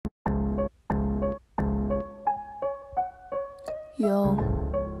Yo.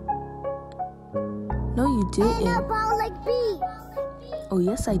 No, you didn't. Oh,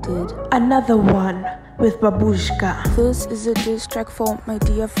 yes, I did. Another one with Babushka. This is a Disstrack for my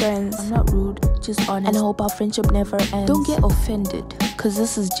dear friends. I'm not rude, just honest. And I hope our friendship never ends. Don't get offended, cause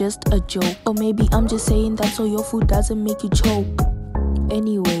this is just a joke. Or maybe I'm just saying that so your food doesn't make you choke.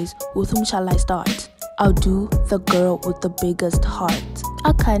 Anyways, with whom shall I start? I'll do the girl with the biggest heart.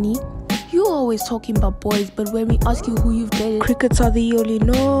 Akani, you always talking about boys, but when we ask you who you've dated, Crickets are the only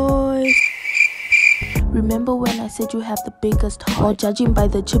noise. Remember when I said you have the biggest heart? Well, judging by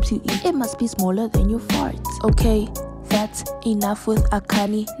the chips you eat, it must be smaller than your farts. Okay, that's enough with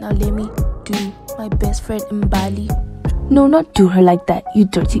Akani. Now let me do my best friend mbali. No, not do her like that, you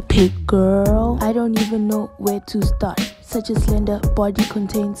dirty pig. Girl, I don't even know where to start. Such a slender body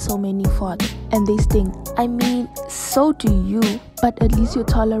contains so many farts, and they sting. I mean, so do you, but at least you're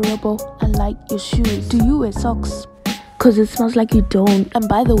tolerable. I like your shoes. Do you wear socks? Cause it smells like you don't. And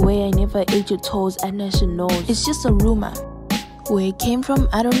by the way, I never ate your toes and I should know. It's just a rumor. Where it came from,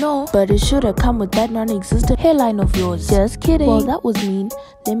 I don't know, but it should have come with that non-existent hairline of yours. Just kidding. Well, that was mean.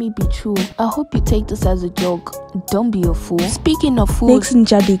 Let me be true. I hope you take this as a joke. Don't be a fool. Speaking of fools,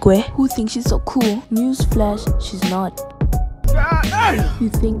 Next Njadikwe, who thinks she's so cool? Newsflash, she's not. You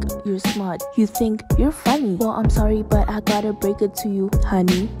think you're smart. You think you're funny. Well, I'm sorry, but I gotta break it to you,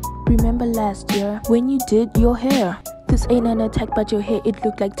 honey. Remember last year when you did your hair? This ain't an attack, but your hair, it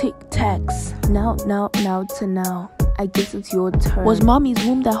looked like Tic Tacs. Now to now. I guess it's your turn. Was mommy's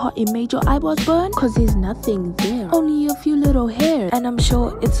womb that hot it made your eyeballs burn? Cause there's nothing there. Only a few little hairs. And I'm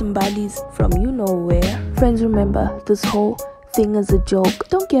sure it's mbali's from you know where. Friends, remember, this whole thing is a joke.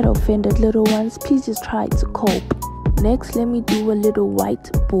 Don't get offended, little ones. Please just try to cope. Next, let me do a little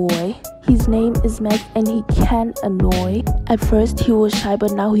white boy. His name is Max and he can annoy. At first he was shy,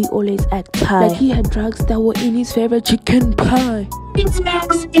 but now he always acts high, like he had drugs that were in his favorite chicken pie. It's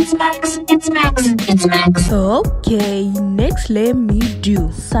Max, it's Max, it's Max, it's Max. Okay, next let me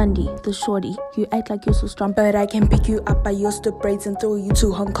do Sandy, the shorty. You act like you're so strong, but I can pick you up by your step braids and throw you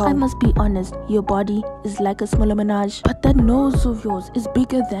to Hong Kong. I must be honest, your body is like a smaller menage, but that nose of yours is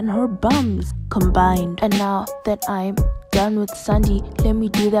bigger than her bums combined. And now that I'm done with Sandy, let me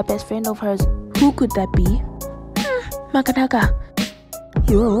do that best friend of hers. Who could that be? Makataka.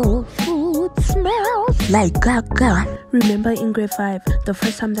 Your food smells like gaga. Remember in grade 5, the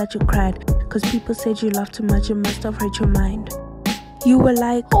first time that you cried, cause people said you laughed too much, it must have hurt your mind. You were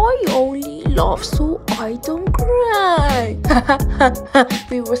like, I only laugh so I don't cry.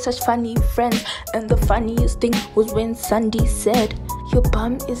 We were such funny friends, and the funniest thing was when Sandy said, your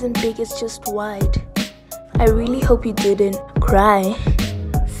bum isn't big, it's just wide. I really hope you didn't cry.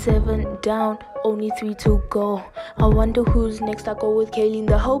 7 down, only 3 to go. I wonder who's next. I go with Kayleen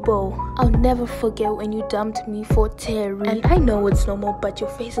the hobo. I'll never forget when you dumped me for Terry. And I know it's normal, but your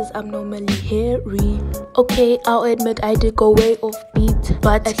face is abnormally hairy. Okay, I'll admit I did go way off beat,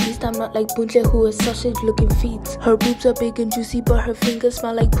 but at least I'm not like Buntle who has sausage looking feet. Her boobs are big and juicy, but her fingers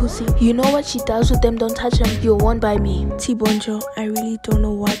smell like pussy. You know what she does with them, don't touch them, you're warned by me. T-Bonjo, I really don't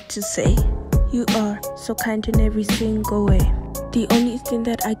know what to say. You are so kind in every single way. The only thing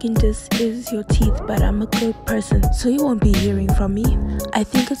that I can diss is your teeth, but I'm a good person, so you won't be hearing from me. I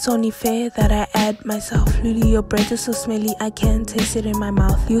think it's only fair that I add myself. Lily, your breath is so smelly, I can't taste it in my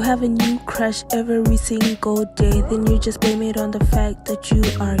mouth. You have a new crush every single day, then you just blame it on the fact that you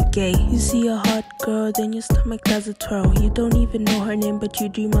are gay. You see a hot girl, then your stomach does a twirl. You don't even know her name, but you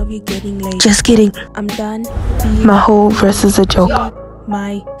dream of you getting laid. Just kidding, I'm done being My whole verse is a joke.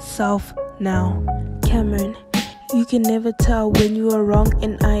 myself now. Cameron, you can never tell when you are wrong,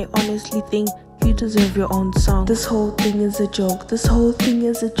 and I honestly think you deserve your own song. This whole thing is a joke. This whole thing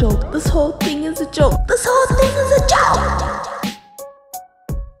is a joke. This whole thing is a joke. This whole thing